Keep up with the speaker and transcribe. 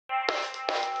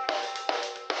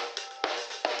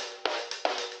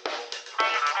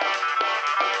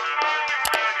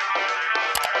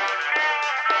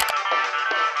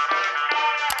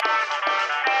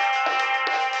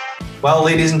Well,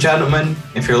 ladies and gentlemen,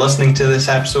 if you're listening to this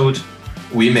episode,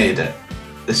 we made it.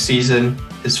 The season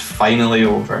is finally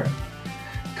over.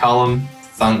 Calum,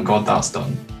 thank God that's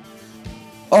done.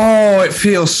 Oh, it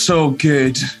feels so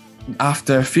good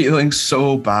after feeling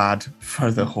so bad for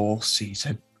the whole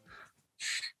season.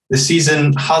 The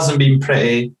season hasn't been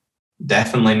pretty,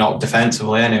 definitely not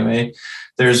defensively anyway.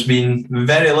 There's been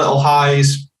very little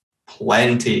highs,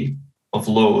 plenty of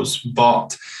lows,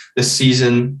 but the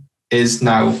season is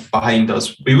now behind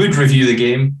us. We would review the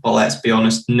game, but let's be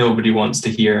honest, nobody wants to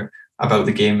hear about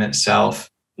the game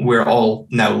itself. We're all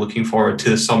now looking forward to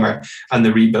the summer and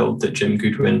the rebuild that Jim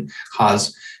Goodwin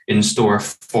has in store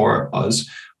for us.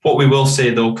 What we will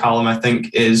say though, Calum, I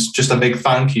think, is just a big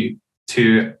thank you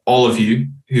to all of you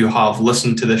who have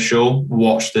listened to this show,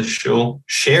 watched this show,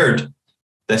 shared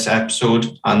this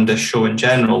episode and this show in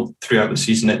general throughout the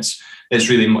season. It's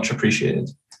really much appreciated.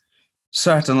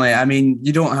 Certainly. I mean,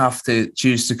 you don't have to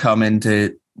choose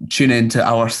to tune into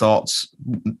our thoughts.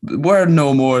 We're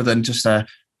no more than just a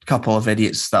couple of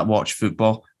idiots that watch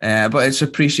football, but it's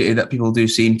appreciated that people do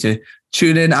seem to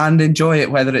tune in and enjoy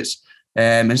it, whether it's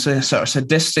in a sort of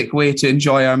sadistic way to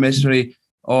enjoy our misery,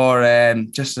 or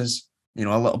just as, you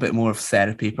know, a little bit more of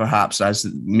therapy, perhaps, as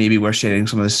maybe we're sharing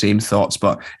some of the same thoughts.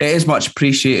 But it is much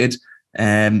appreciated.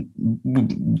 I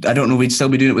don't know, we'd still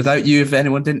be doing it without you if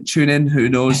anyone didn't tune in, who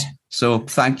knows. So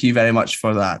thank you very much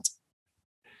for that.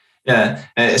 Yeah,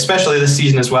 especially this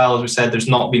season as well. As we said, there's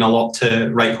not been a lot to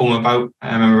write home about.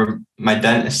 I remember my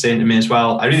dentist saying to me as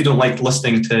well, I really don't like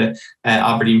listening to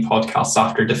Aberdeen podcasts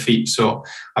after defeat. So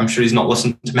I'm sure he's not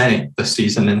listened to many this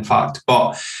season, in fact.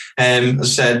 But as I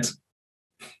said,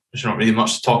 there's not really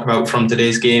much to talk about from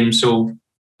today's game. So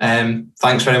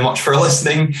thanks very much for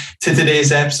listening to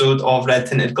today's episode of Red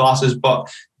Tinted Glasses.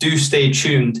 But do stay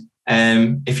tuned.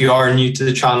 If you are new to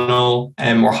the channel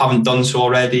or haven't done so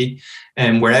already,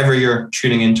 wherever you're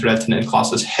tuning into Red Tinted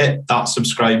Glasses, hit that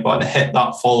subscribe button, hit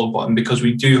that follow button, because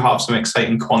we do have some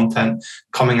exciting content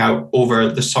coming out over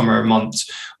the summer months.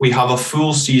 We have a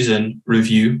full season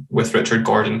review with Richard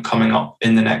Gordon coming up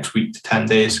in the next week to 10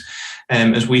 days,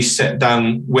 as we sit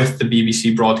down with the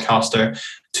BBC broadcaster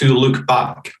to look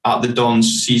back at the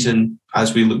Dons season,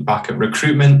 as we look back at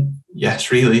recruitment, yes,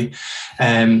 really,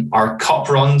 our cup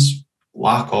runs,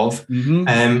 lack of,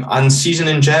 and season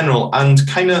in general, and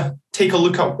kind of take a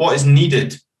look at what is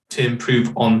needed to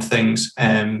improve on things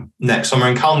next summer.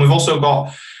 And Calum, we've also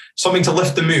got something to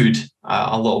lift the mood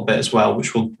a little bit as well,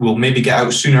 which we'll maybe get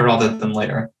out sooner rather than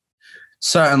later.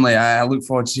 Certainly, I look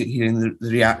forward to hearing the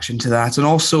reaction to that. And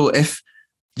also, if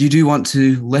you do want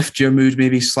to lift your mood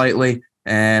maybe slightly,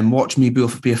 watch me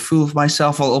be a fool of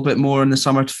myself a little bit more in the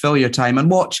summer to fill your time, and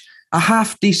watch a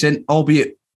half-decent,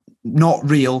 albeit not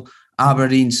real,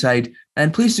 Aberdeen side,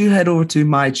 and please do head over to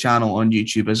my channel on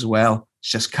YouTube as well.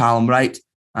 It's just Calum Wright.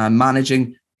 I'm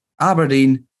managing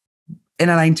Aberdeen in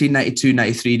a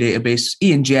 1992-93 database.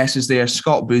 Ian Jess is there,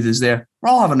 Scott Booth is there. We're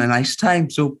all having a nice time,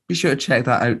 so be sure to check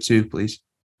that out too, please.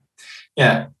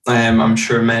 Yeah, I'm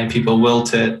sure many people will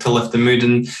to lift the mood.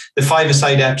 And the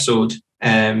five-a-side episode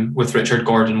with Richard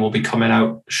Gordon will be coming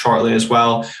out shortly as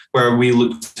well, where we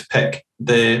look to pick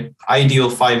the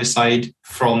ideal five-a-side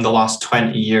from the last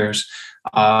 20 years.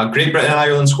 Great Britain and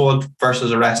Ireland squad versus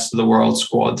the rest of the world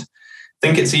squad.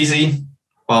 Think it's easy?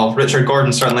 Well, Richard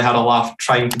Gordon certainly had a laugh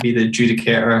trying to be the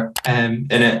adjudicator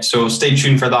in it. So stay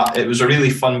tuned for that. It was a really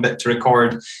fun bit to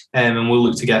record, and we'll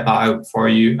look to get that out for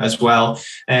you as well.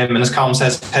 And as Calum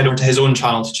says, head over to his own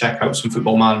channel to check out some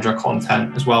Football Manager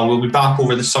content as well. We'll be back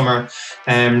over the summer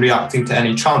reacting to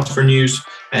any transfer news,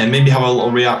 and maybe have a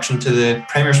little reaction to the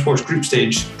Premier Sports group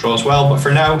stage draw as well. But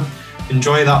for now,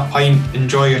 enjoy that pint,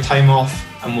 enjoy your time off,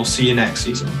 and we'll see you next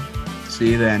season.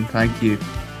 See you then. Thank you.